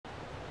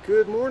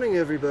Good morning,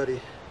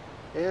 everybody,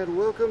 and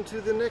welcome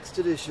to the next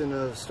edition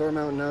of Star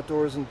Mountain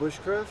Outdoors and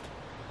Bushcraft.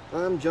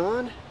 I'm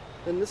John,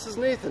 and this is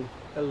Nathan.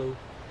 Hello.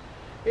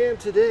 And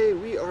today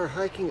we are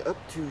hiking up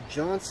to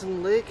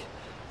Johnson Lake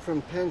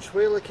from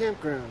Panchuela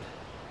Campground.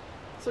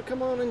 So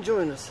come on and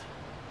join us.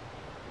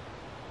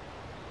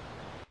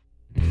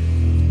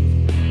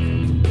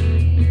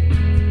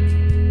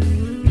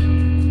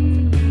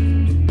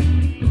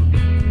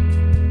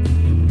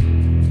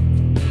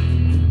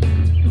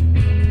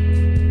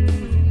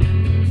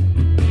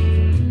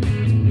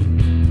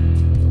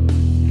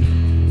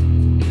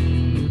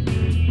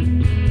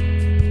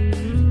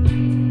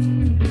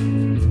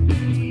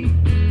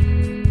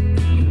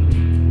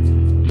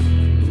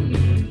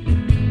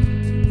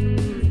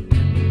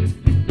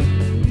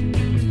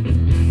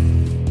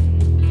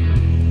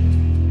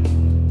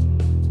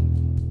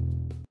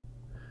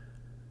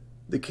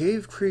 The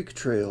Cave Creek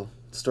Trail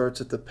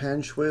starts at the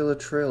Panchuela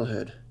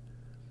Trailhead.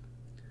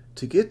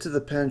 To get to the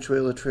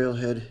Panchuela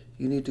Trailhead,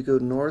 you need to go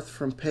north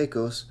from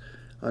Pecos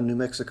on New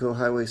Mexico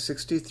Highway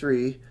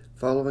 63,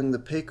 following the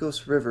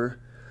Pecos River,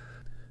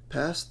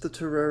 past the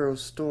Torero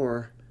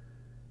store,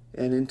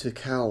 and into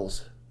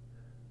Cowles.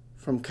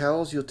 From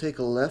Cowles, you'll take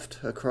a left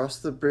across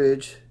the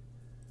bridge,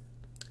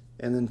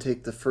 and then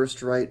take the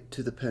first right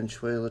to the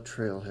Panchuela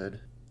Trailhead.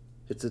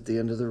 It's at the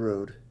end of the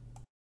road.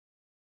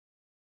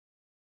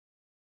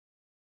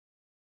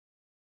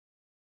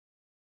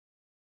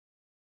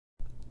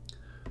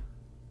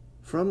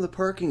 From the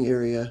parking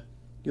area,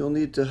 you'll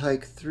need to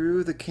hike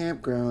through the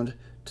campground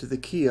to the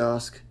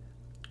kiosk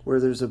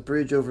where there's a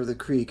bridge over the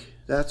creek.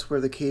 That's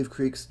where the Cave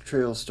Creek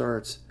Trail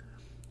starts.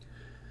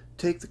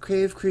 Take the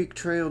Cave Creek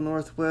Trail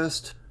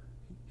northwest.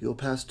 You'll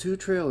pass two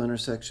trail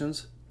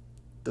intersections.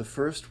 The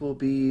first will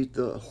be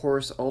the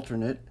horse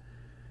alternate,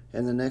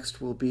 and the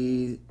next will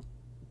be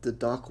the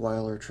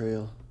Dockweiler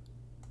Trail.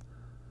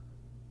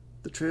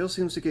 The trail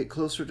seems to get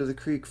closer to the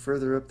creek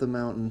further up the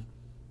mountain.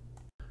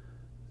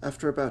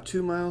 After about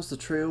 2 miles, the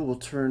trail will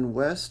turn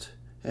west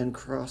and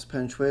cross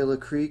Panchuela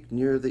Creek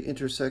near the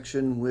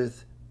intersection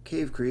with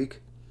Cave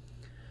Creek,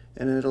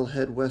 and it'll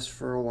head west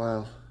for a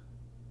while.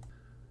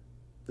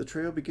 The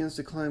trail begins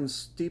to climb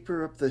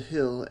steeper up the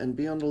hill, and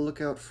be on the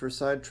lookout for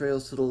side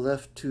trails to the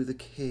left to the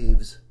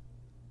caves.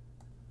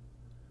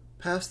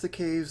 Past the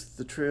caves,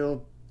 the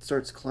trail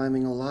starts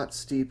climbing a lot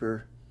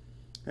steeper,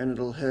 and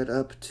it'll head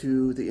up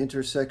to the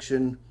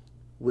intersection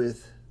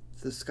with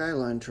the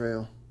Skyline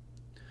Trail.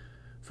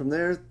 From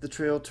there, the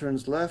trail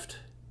turns left,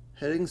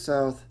 heading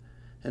south,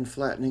 and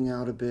flattening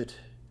out a bit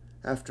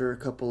after a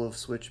couple of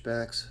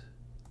switchbacks.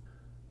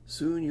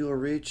 Soon you'll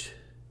reach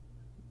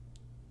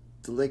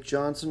the Lake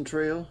Johnson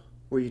Trail,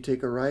 where you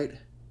take a right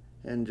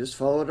and just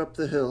follow it up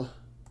the hill.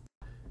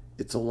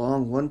 It's a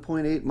long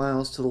 1.8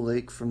 miles to the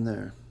lake from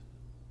there.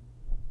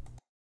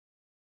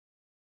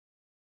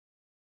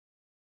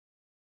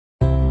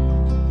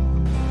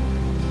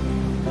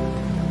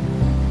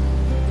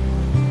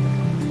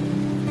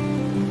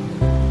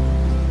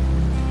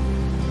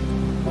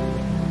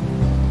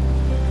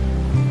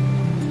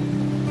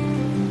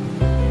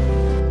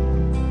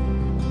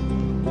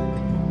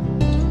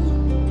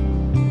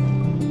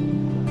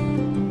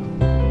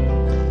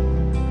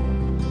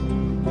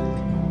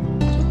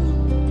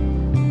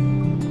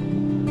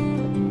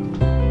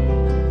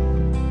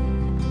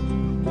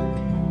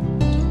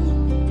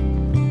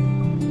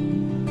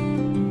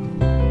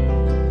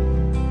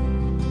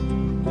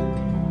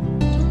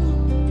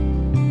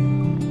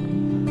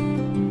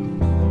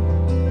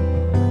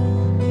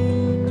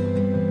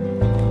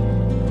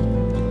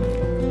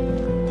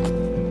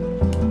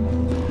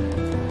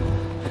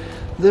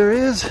 There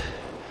is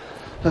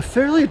a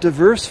fairly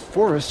diverse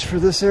forest for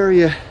this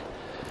area,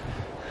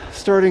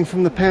 starting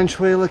from the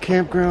Panchuela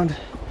campground.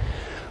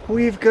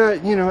 We've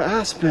got,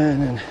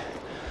 aspen and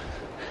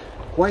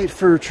white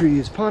fir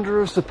trees,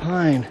 ponderosa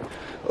pine,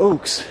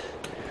 oaks,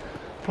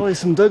 probably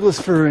some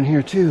Douglas fir in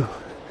here too.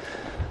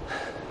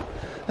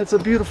 That's a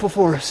beautiful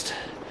forest.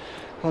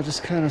 I'll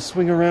just kind of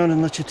swing around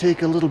and let you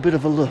take a little bit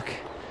of a look.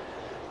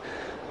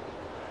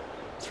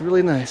 It's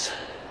really nice.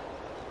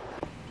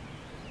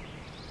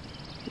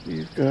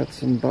 We've got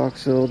some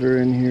box elder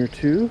in here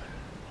too.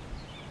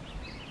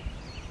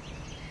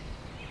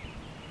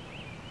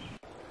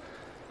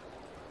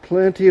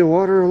 Plenty of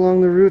water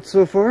along the route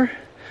so far.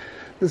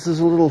 This is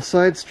a little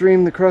side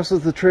stream that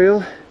crosses the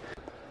trail.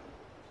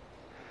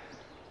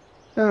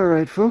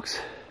 Alright folks,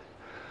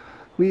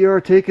 we are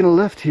taking a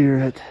left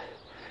here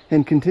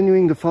and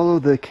continuing to follow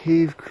the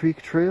Cave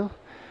Creek Trail.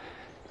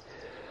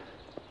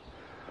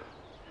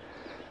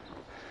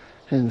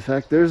 And in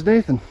fact, there's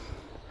Nathan.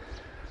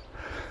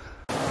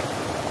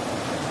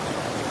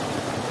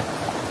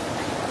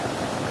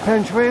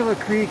 Panchuela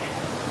Creek,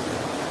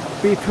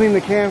 between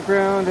the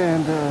campground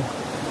and the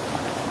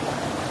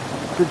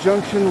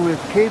junction with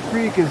Cave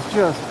Creek, is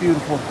just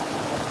beautiful.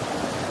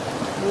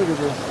 Look at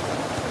this.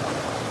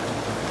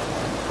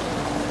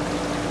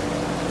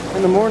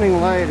 And the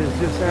morning light is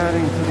just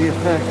adding to the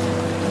effect.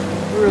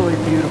 Really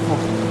beautiful.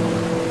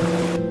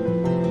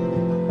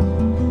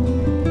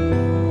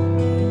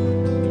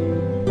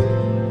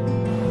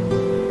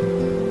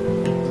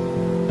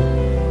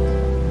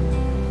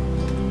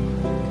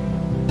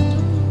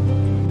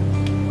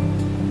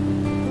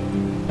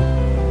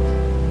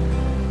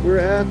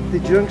 at the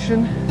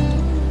junction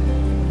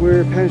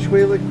where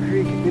Panchuela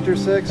Creek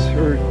intersects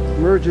or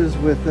merges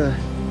with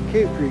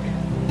Cave Creek.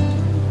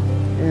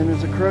 And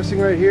there's a crossing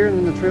right here, and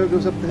then the trail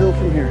goes up the hill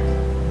from here.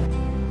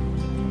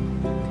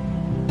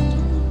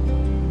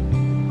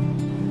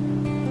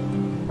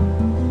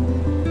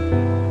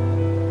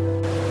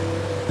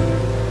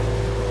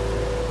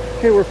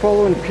 Okay, we're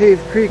following Cave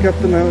Creek up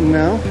the mountain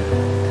now,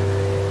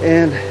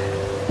 and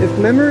if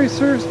memory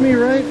serves me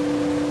right,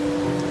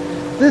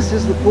 this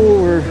is the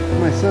pool where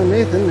my son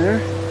Nathan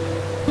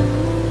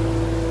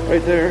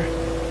right there,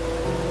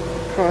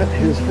 caught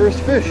his first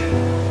fish,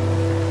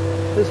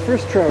 his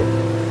first trout.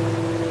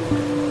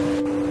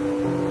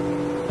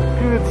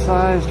 Good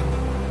sized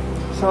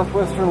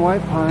southwestern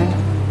white pine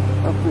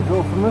up the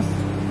hill from us.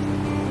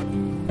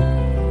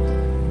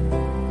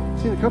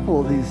 Seen a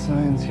couple of these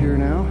signs here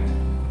now.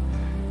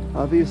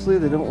 Obviously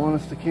they don't want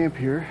us to camp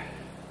here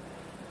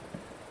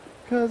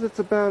because it's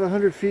about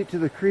 100 feet to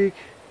the creek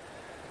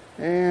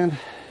and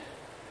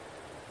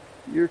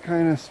you're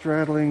kind of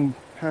straddling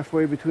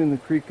halfway between the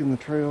creek and the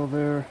trail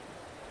there.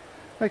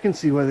 I can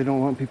see why they don't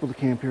want people to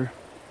camp here.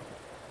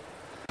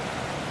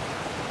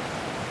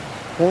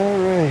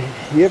 Alright,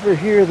 you ever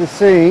hear the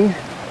saying,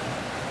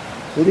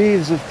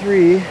 leaves of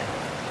three,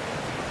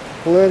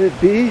 let it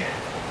be?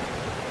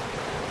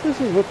 This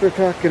is what they're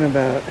talking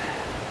about.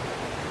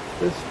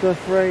 This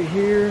stuff right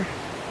here,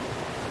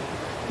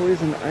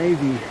 poison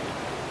ivy.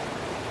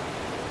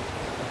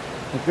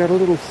 I've got a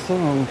little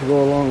song to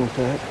go along with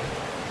that.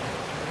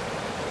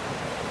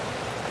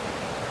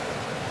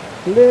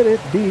 Let it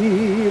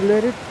be,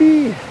 let it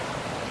be,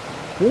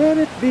 let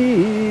it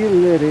be,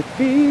 let it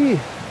be.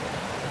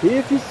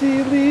 If you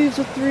see leaves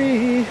of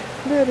three,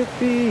 let it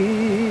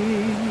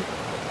be.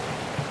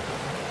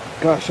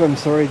 Gosh, I'm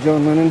sorry,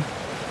 John Lennon.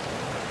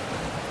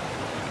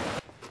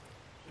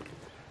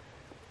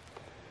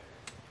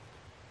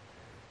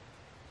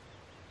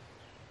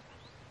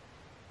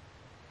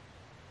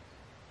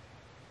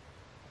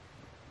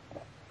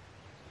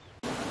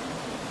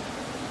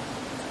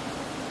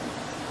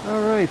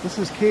 Alright, this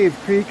is Cave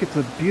Creek. It's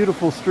a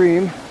beautiful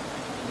stream.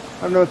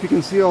 I don't know if you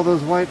can see all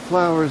those white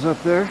flowers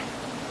up there,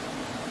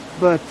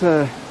 but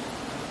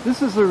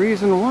this is the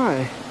reason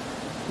why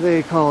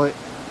they call it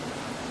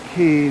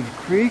Cave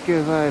Creek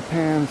as I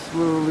pan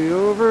slowly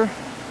over.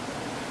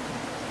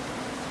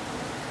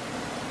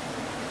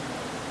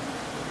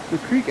 The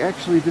creek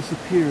actually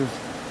disappears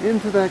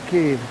into that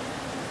cave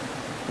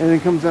and then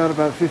comes out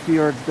about 50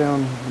 yards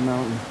down the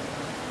mountain.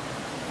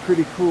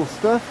 Pretty cool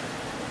stuff.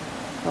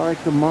 I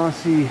like the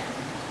mossy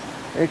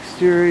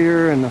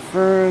exterior and the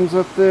ferns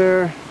up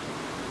there.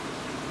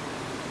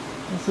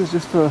 This is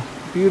just a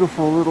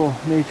beautiful little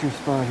nature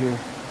spot here.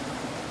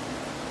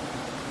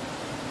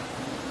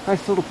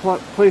 Nice little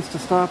place to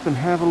stop and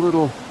have a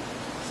little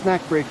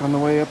snack break on the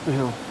way up the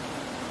hill.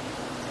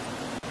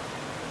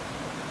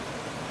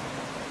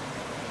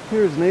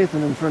 Here's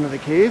Nathan in front of the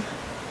cave,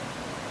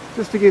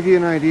 just to give you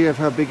an idea of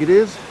how big it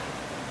is.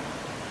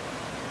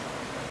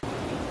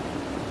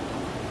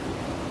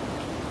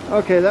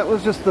 Okay, that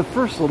was just the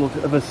first little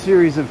of a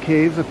series of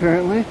caves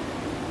apparently,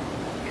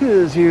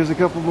 because here's a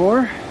couple more.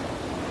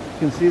 You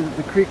can see that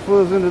the creek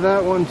flows into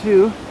that one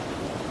too.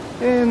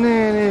 And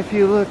then if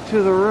you look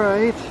to the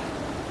right,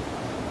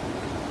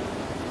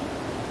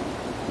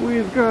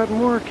 we've got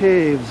more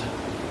caves.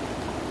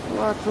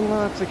 Lots and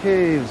lots of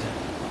caves.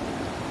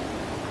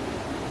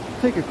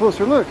 Take a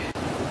closer look.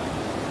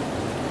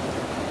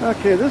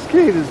 Okay, this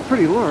cave is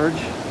pretty large,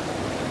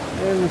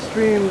 and the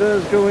stream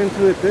does go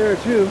into it there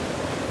too.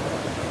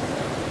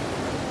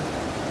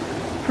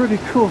 Pretty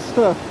cool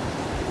stuff.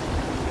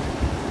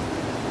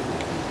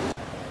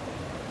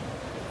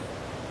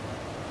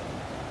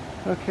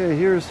 Okay,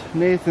 here's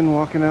Nathan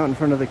walking out in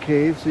front of the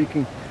cave so you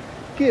can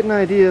get an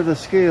idea of the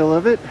scale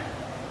of it.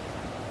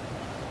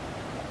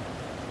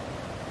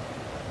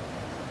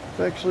 It's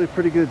actually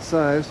pretty good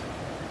size.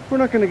 We're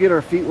not going to get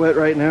our feet wet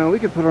right now. We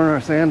could put on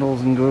our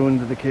sandals and go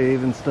into the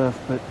cave and stuff,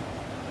 but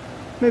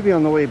maybe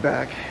on the way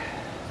back.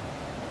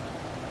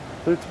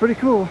 But it's pretty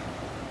cool.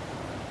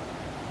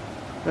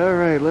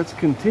 Alright, let's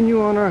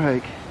continue on our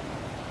hike.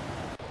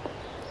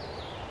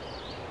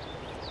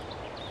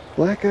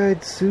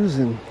 Black-eyed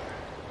Susan.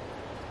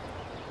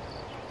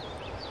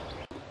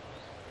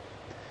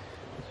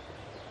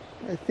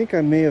 I think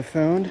I may have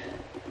found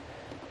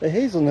a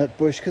hazelnut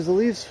bush because the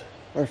leaves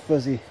are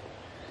fuzzy.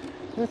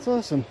 That's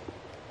awesome.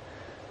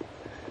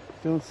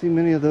 Don't see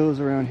many of those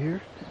around here.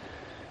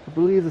 I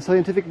believe the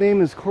scientific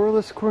name is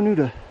Corylus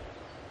cornuta.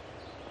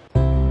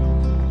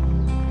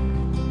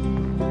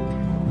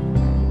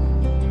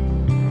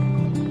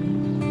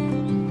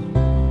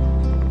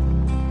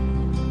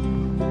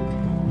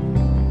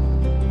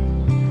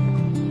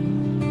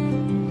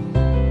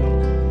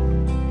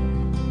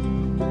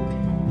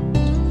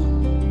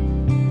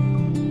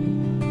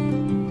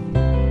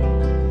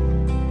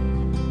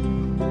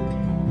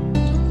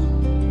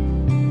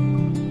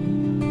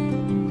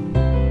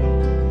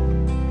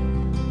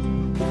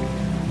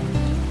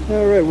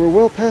 Alright, we're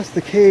well past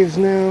the caves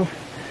now,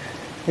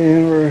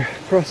 and we're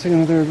crossing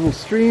another little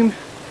stream.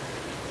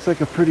 Looks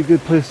like a pretty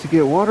good place to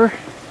get water.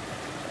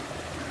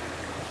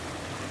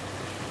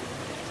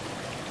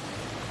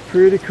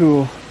 Pretty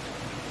cool.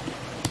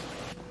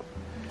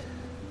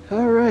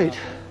 Alright,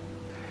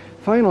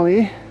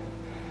 finally,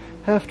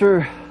 after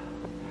a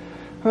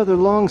rather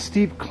long,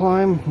 steep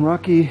climb,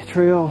 rocky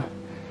trail,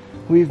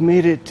 we've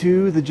made it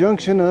to the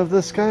junction of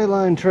the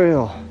Skyline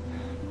Trail.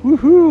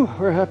 Woohoo!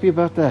 We're happy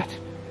about that.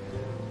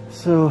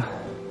 So,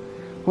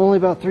 only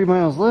about 3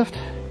 miles left,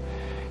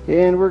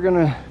 and we're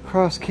gonna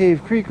cross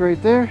Cave Creek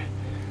right there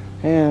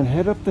and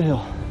head up the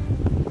hill.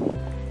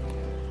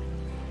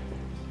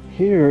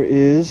 Here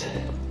is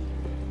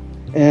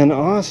an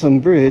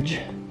awesome bridge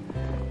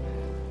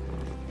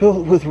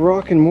built with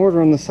rock and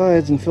mortar on the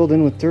sides and filled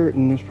in with dirt,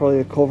 and there's probably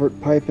a culvert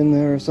pipe in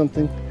there or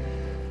something.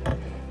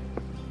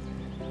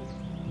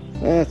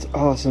 That's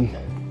awesome.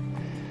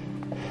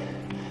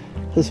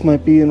 This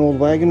might be an old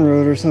wagon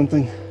road or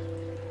something.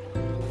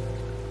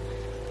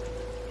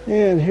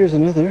 And here's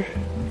another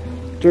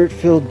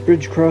dirt-filled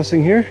bridge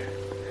crossing here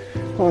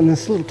on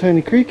this little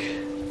tiny creek.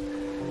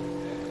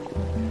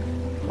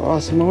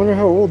 Awesome. I wonder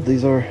how old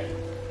these are.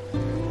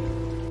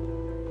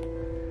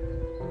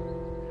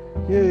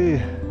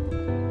 Yay!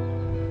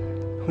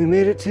 We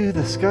made it to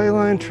the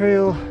Skyline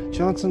Trail,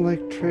 Johnson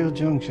Lake Trail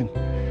Junction.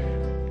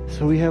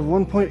 So we have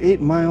 1.8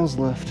 miles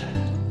left.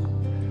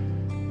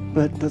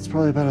 But that's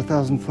probably about a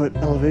 1,000-foot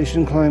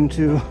elevation climb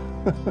too.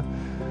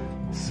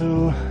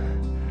 So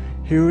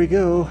here we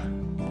go.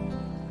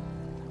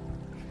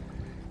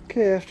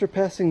 Okay, after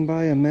passing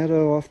by a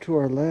meadow off to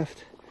our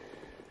left,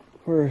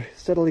 we're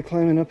steadily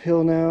climbing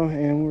uphill now,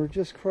 and we're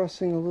just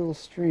crossing a little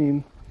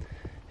stream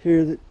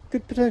here that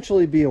could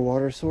potentially be a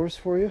water source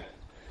for you.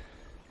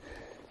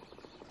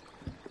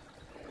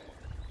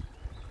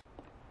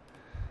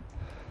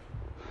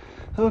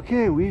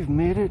 Okay, we've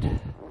made it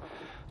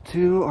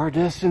to our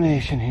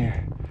destination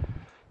here,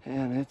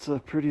 and it's a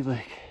pretty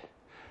lake.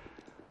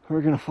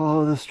 We're gonna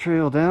follow this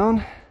trail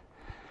down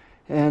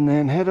and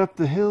then head up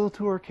the hill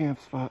to our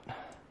camp spot.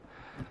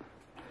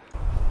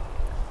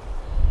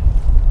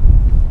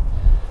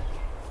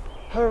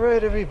 All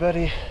right,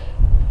 everybody,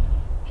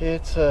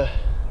 it's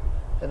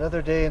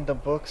another day in the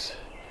books.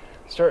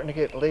 Starting to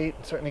get late,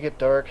 starting to get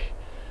dark,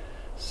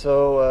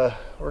 so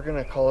we're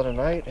gonna call it a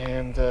night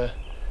and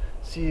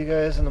see you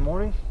guys in the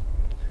morning.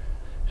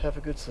 Have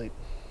a good sleep.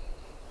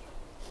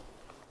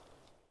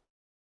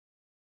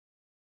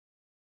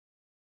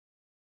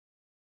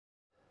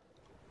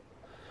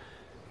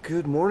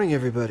 Good morning,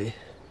 everybody,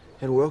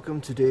 and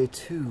welcome to day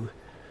 2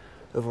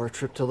 of our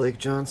trip to Lake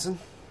Johnson.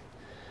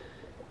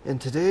 And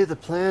today the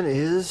plan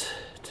is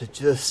to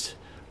just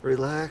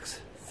relax,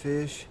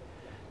 fish,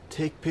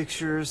 take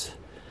pictures,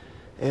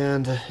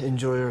 and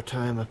enjoy our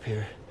time up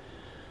here.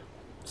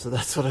 So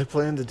that's what I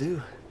plan to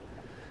do.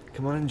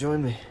 Come on and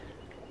join me.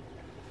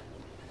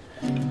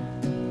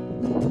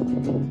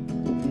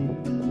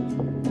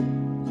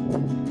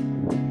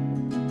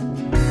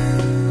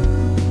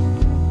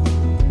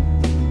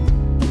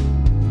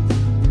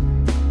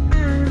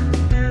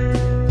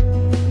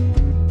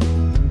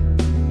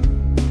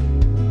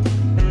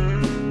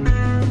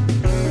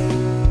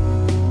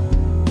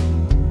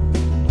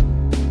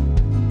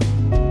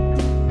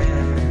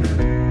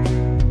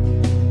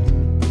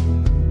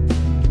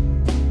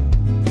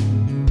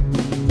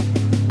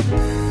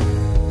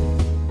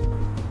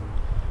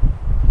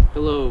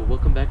 Hello,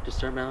 welcome back to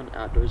Star Mountain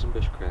Outdoors and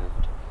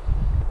Bushcraft.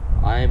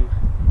 I'm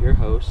your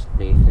host,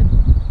 Nathan,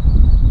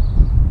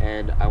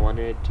 and I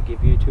wanted to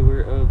give you a tour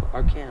of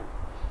our camp.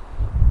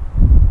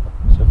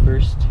 So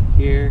first,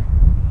 here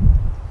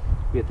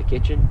we have the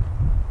kitchen,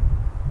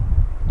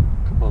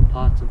 a couple of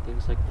pots and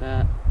things like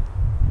that.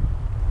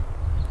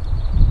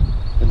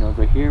 And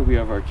over here we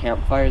have our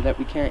campfire that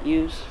we can't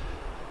use.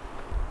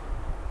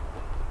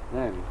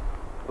 Then,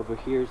 over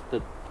here's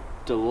the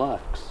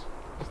deluxe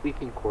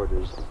sleeping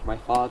quarters of my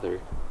father,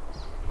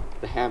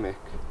 the hammock.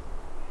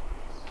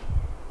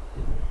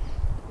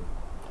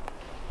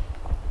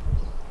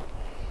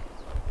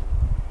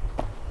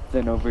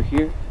 Then over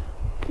here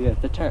we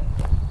have the tent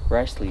where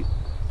I sleep.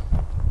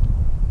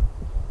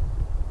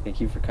 Thank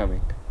you for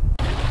coming.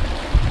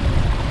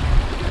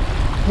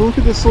 Look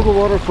at this little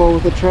waterfall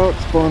with the trout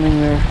spawning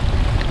there.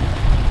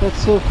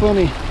 That's so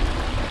funny.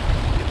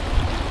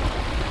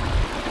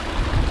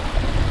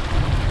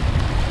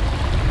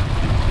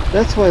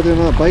 That's why they're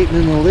not biting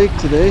in the lake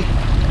today.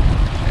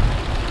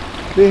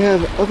 They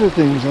have other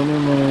things on their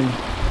mind.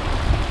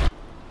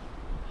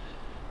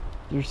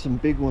 There's some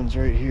big ones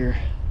right here.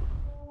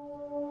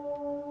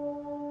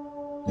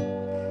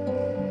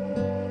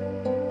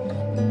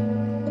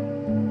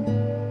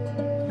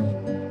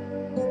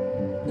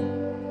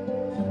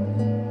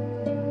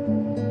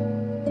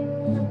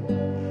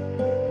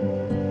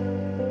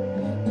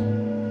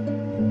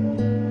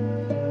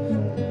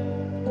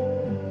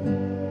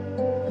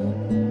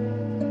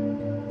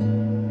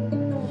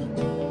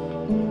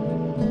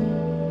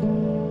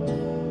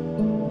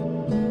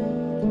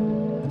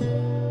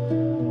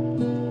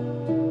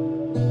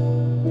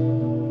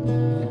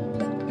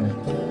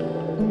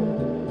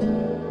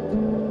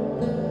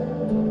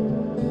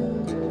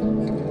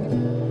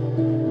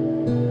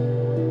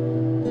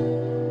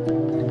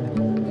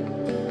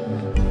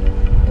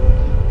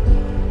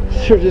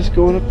 They're just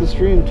going up the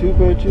stream 2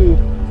 by 2.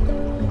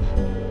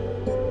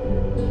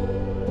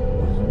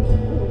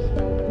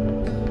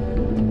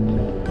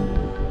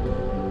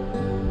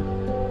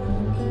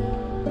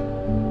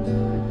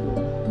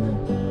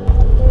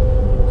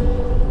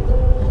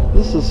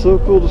 This is so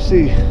cool to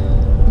see.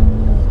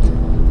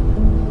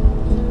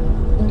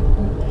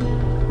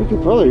 We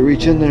could probably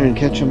reach in there and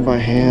catch them by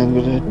hand,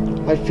 but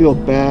I'd feel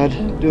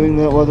bad doing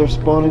that while they're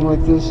spawning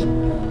like this.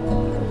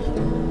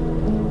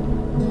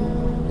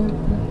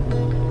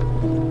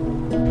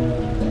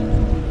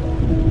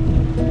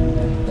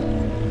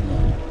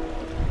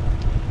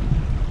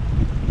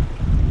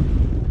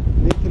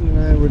 Nathan and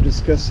I were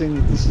discussing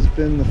that this has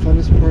been the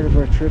funnest part of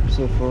our trip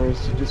so far, is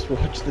to just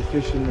watch the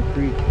fish in the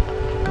creek.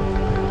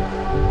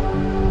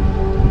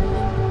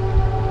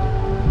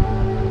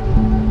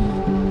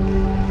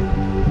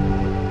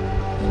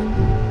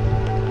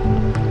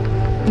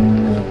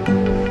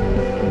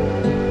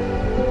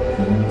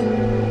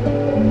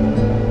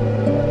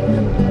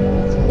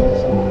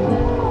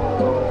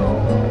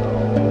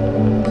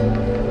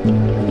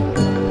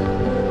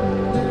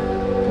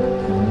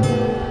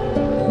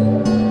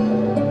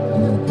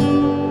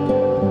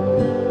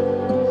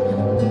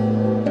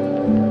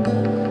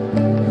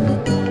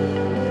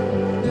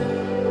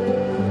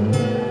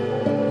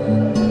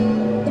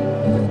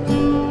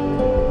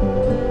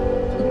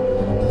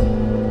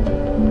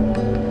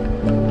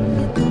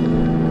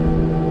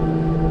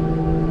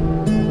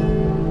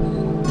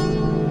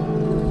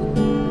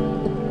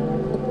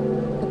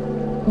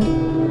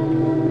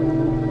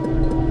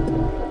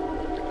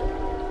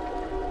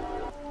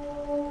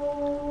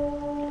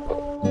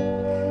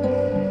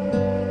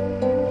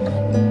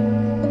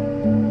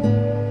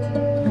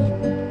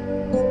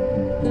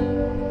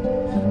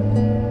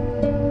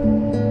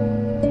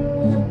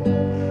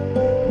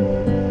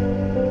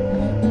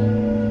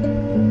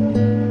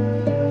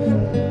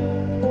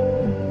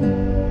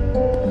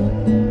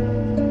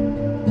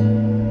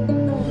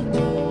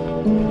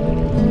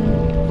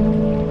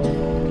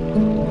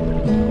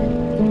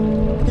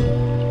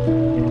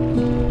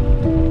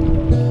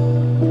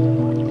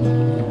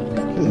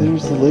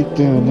 Lake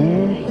down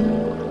there,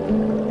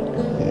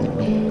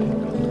 and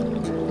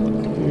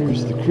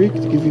here's the creek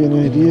to give you an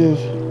idea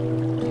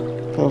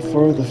of how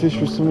far the fish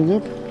are swimming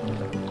up.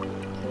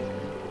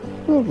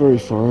 Not very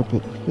far,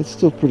 but it's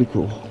still pretty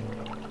cool.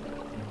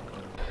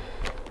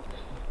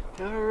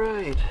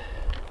 Alright,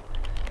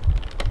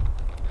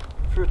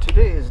 for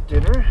today's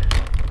dinner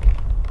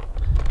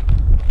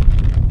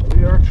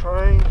we are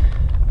trying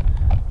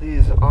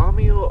these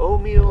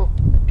oatmeal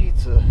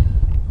pizza,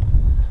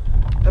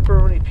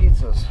 pepperoni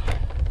pizzas.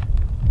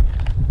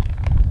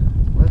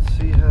 Let's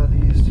see how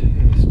these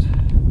taste.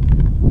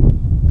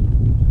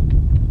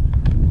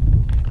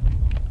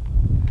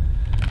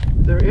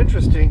 They're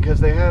interesting because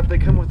they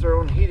come with their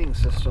own heating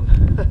system.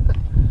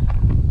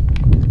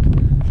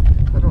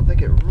 I don't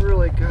think it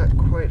really got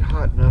quite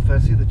hot enough. I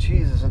see the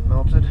cheese isn't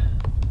melted.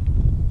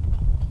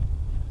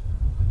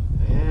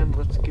 And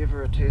let's give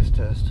her a taste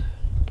test.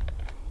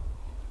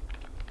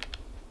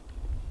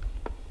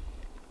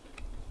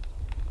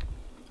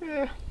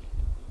 Yeah.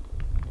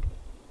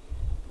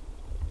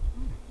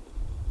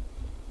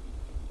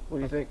 What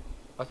do you think?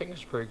 I think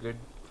it's pretty good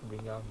for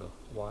being out in the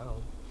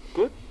wild.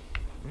 Good?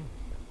 Mm.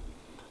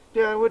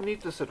 Yeah, I wouldn't eat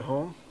this at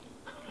home,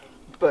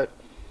 but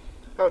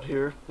out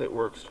here it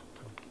works.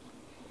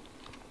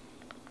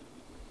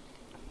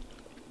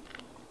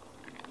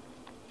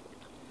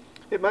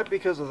 It might be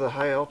because of the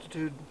high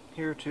altitude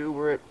here too.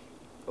 We're at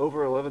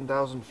over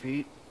 11,000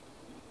 feet.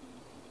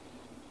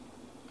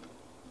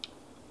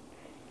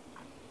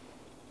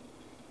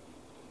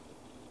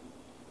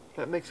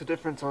 That makes a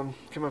difference on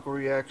chemical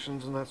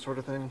reactions and that sort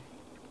of thing.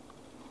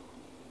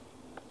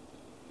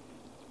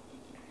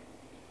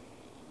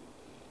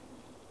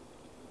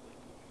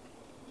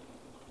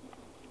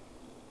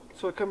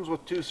 So it comes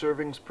with 2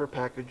 servings per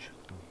package.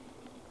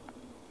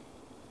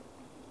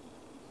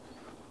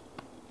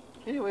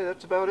 Anyway,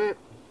 that's about it.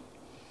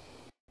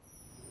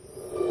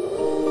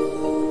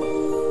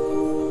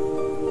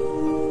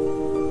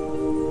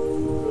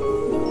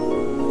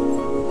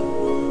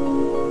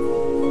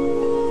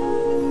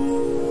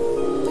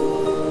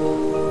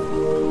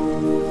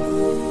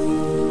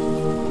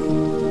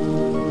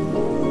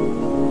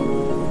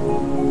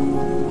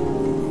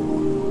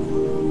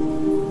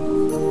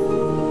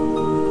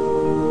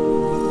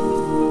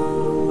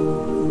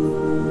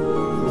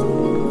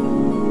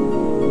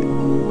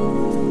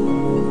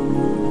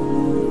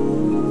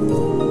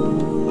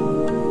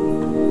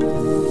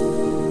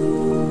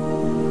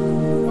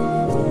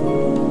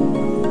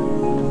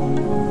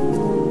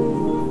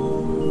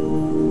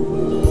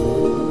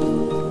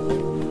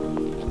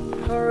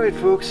 Alright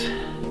folks,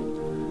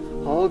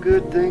 all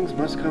good things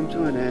must come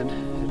to an end.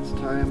 It's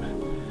time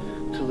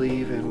to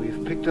leave, and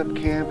we've picked up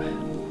camp,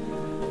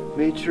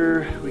 made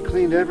sure we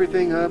cleaned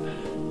everything up,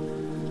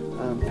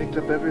 picked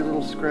up every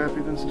little scrap,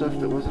 even stuff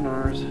that wasn't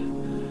ours.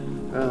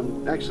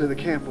 Actually the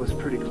camp was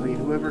pretty clean.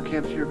 Whoever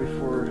camped here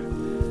before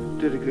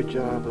did a good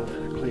job of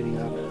cleaning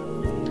up.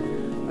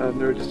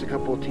 There are just a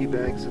couple of tea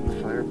bags in the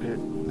fire pit.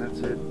 That's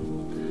it.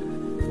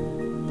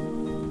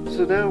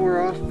 So now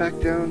we're off back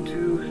down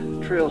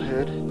to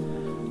Trailhead.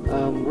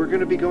 We're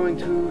going to be going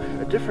to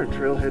a different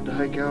trailhead to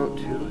hike out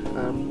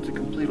to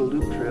complete a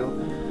loop trail.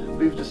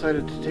 We've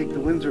decided to take the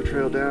Windsor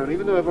Trail down,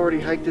 even though I've already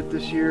hiked it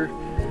this year.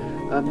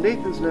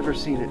 Nathan's never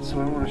seen it,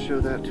 so I want to show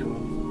that to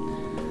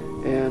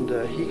him. And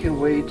he can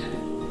wait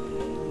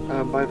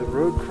by the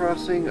road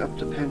crossing up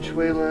to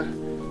Penchuela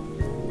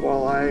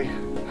while I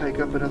hike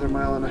up another 1.5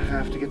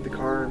 miles to get the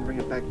car and bring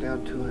it back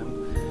down to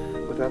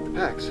him without the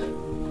packs.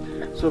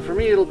 So for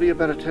me it'll be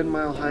about a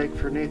 10-mile hike.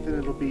 For Nathan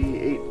it'll be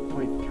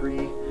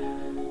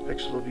 8.3.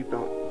 Actually it'll be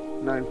about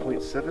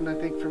 9.7 I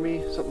think for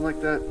me, something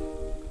like that.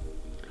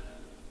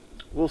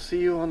 We'll see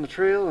you on the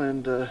trail,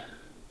 and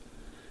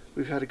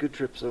we've had a good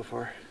trip so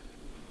far.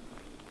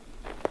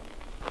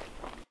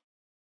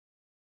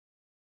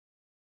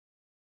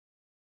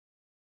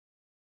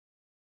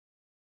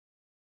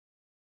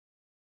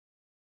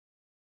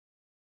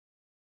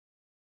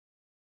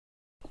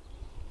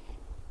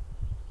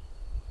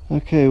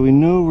 Okay, we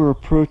know we're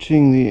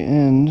approaching the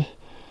end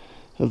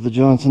of the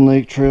Johnson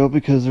Lake Trail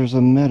because there's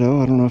a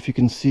meadow. I don't know if you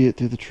can see it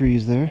through the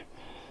trees there,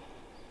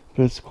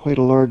 but it's quite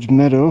a large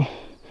meadow,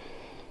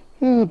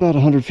 about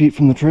 100 feet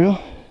from the trail.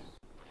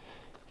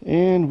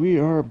 And we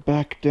are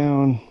back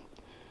down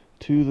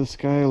to the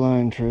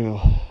Skyline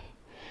Trail.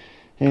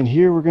 And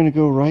here we're going to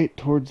go right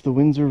towards the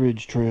Windsor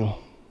Ridge Trail.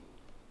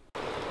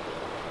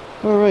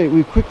 Alright,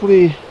 we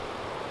quickly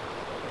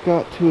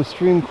got to a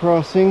stream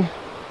crossing.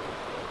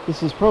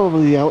 This is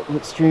probably the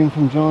outlet stream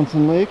from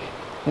Johnson Lake,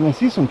 and I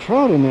see some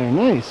trout in there.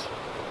 Nice.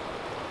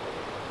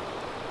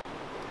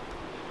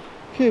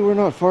 Okay, we're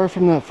not far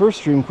from that first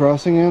stream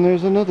crossing, and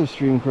there's another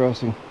stream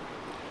crossing.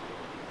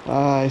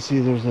 Ah, I see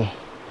there's a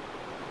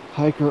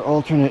hiker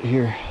alternate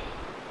here.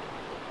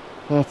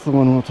 That's the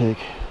one we'll take.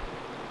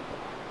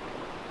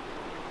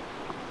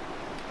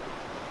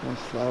 Nice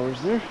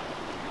flowers there.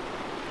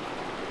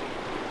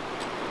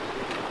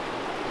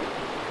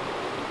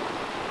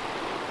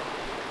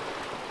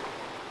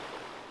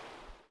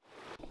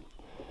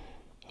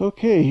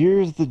 Okay,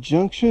 here's the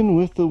junction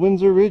with the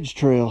Windsor Ridge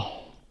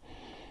Trail.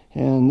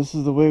 And this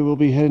is the way we'll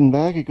be heading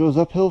back. It goes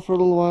uphill for a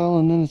little while,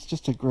 and then it's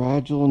just a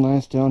gradual,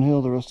 nice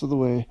downhill the rest of the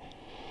way.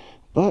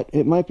 But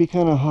it might be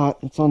kind of hot.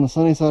 It's on the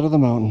sunny side of the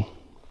mountain.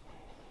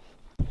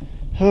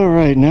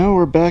 Alright, now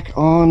we're back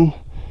on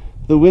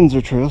the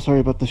Windsor Trail.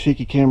 Sorry about the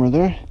shaky camera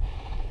there.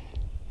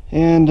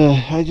 And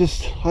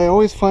I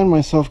always find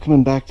myself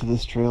coming back to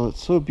this trail.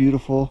 It's so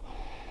beautiful.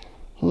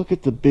 Look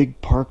at the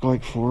big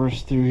park-like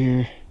forest through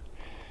here.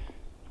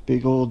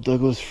 Big old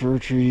Douglas fir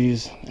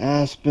trees,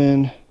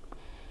 aspen.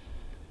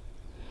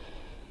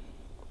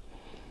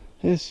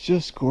 It's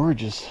just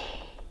gorgeous.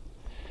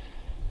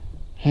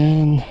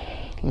 And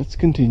let's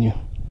continue.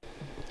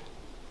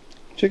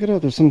 Check it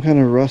out, there's some kind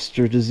of rust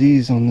or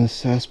disease on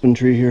this aspen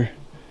tree here.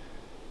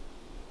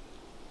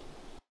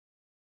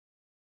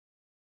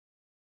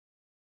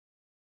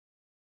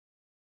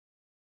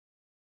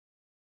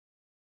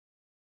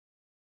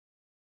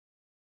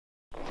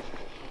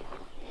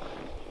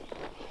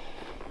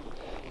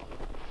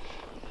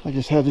 I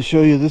just had to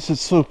show you this.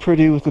 It's so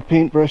pretty with the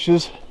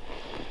paintbrushes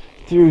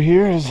through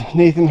here as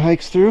Nathan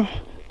hikes through.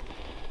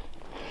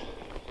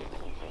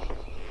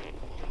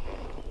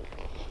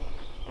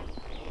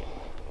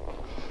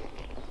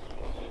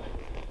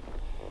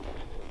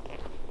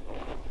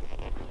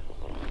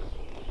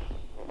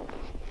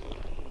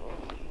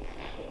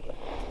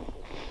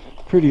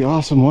 Pretty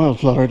awesome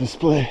wildflower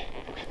display.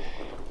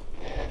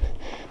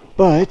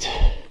 But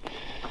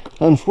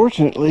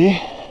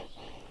unfortunately,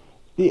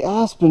 the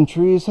aspen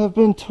trees have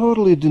been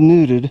totally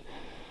denuded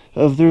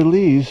of their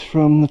leaves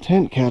from the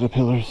tent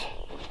caterpillars.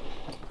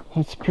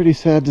 That's pretty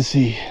sad to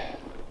see.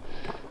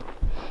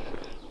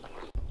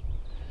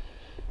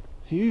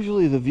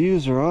 Usually the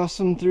views are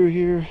awesome through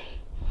here,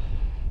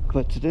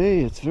 but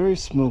today it's very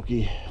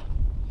smoky.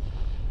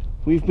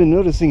 We've been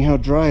noticing how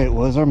dry it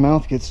was. Our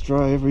mouth gets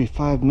dry every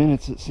 5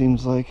 minutes, it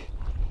seems like.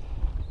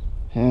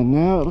 And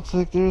now it looks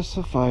like there's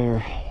a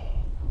fire.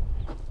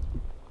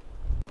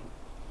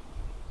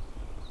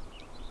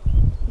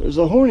 There's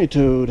a horny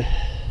toad.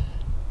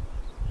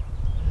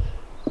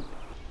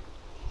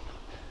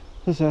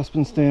 This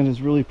aspen stand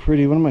is really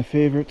pretty, one of my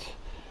favorites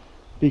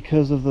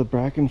because of the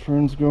bracken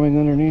ferns growing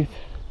underneath.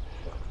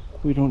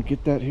 We don't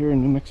get that here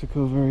in New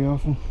Mexico very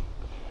often.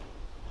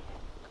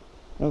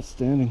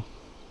 Outstanding.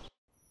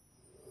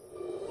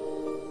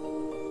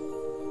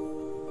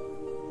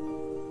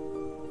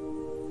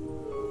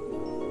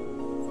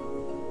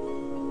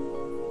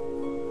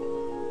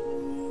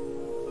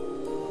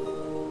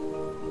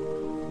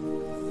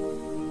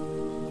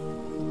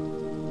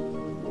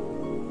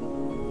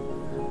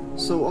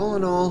 So all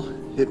in all,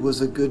 it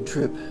was a good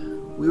trip.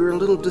 We were a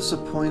little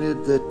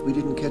disappointed that we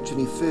didn't catch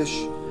any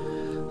fish.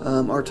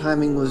 Our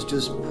timing was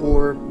just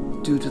poor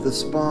due to the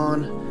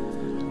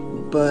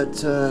spawn,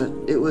 but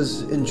it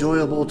was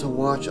enjoyable to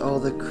watch all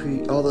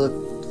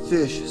the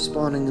fish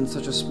spawning in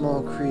such a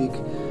small creek.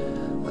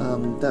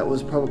 That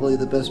was probably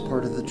the best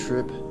part of the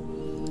trip.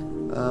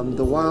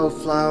 The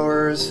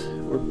wildflowers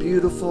were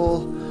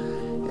beautiful,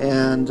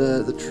 and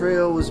the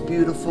trail was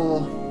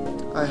beautiful.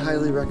 I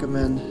highly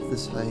recommend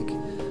this hike.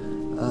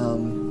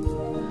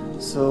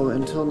 So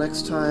until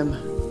next time,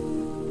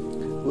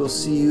 we'll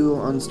see you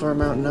on Star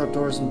Mountain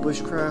Outdoors and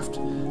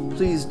Bushcraft.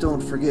 Please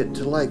don't forget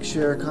to like,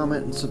 share,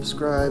 comment, and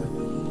subscribe,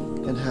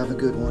 and have a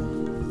good one.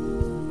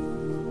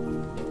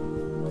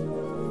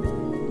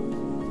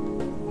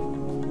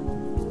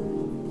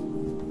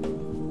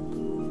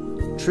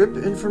 Trip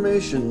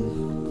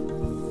information.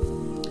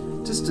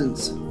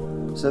 Distance,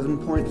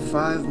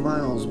 7.5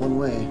 miles one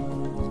way.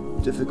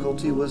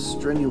 Difficulty was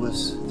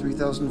strenuous,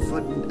 3,000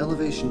 foot in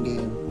elevation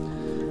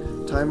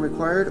gain. Time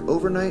required,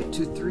 overnight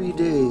to 3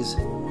 days.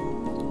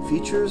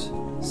 Features,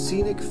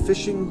 scenic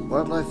fishing,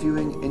 wildlife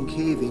viewing, and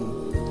caving.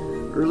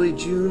 Early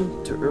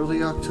June to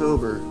early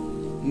October.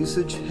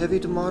 Usage, heavy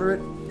to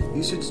moderate.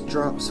 Usage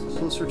drops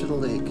closer to the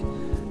lake.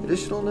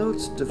 Additional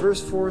notes,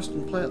 diverse forest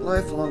and plant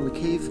life along the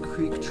Cave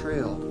Creek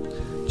Trail.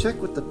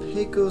 Check with the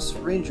Pecos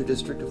Ranger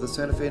District of the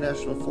Santa Fe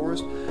National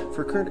Forest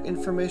for current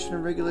information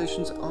and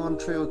regulations on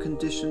trail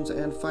conditions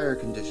and fire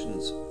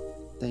conditions.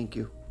 Thank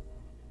you.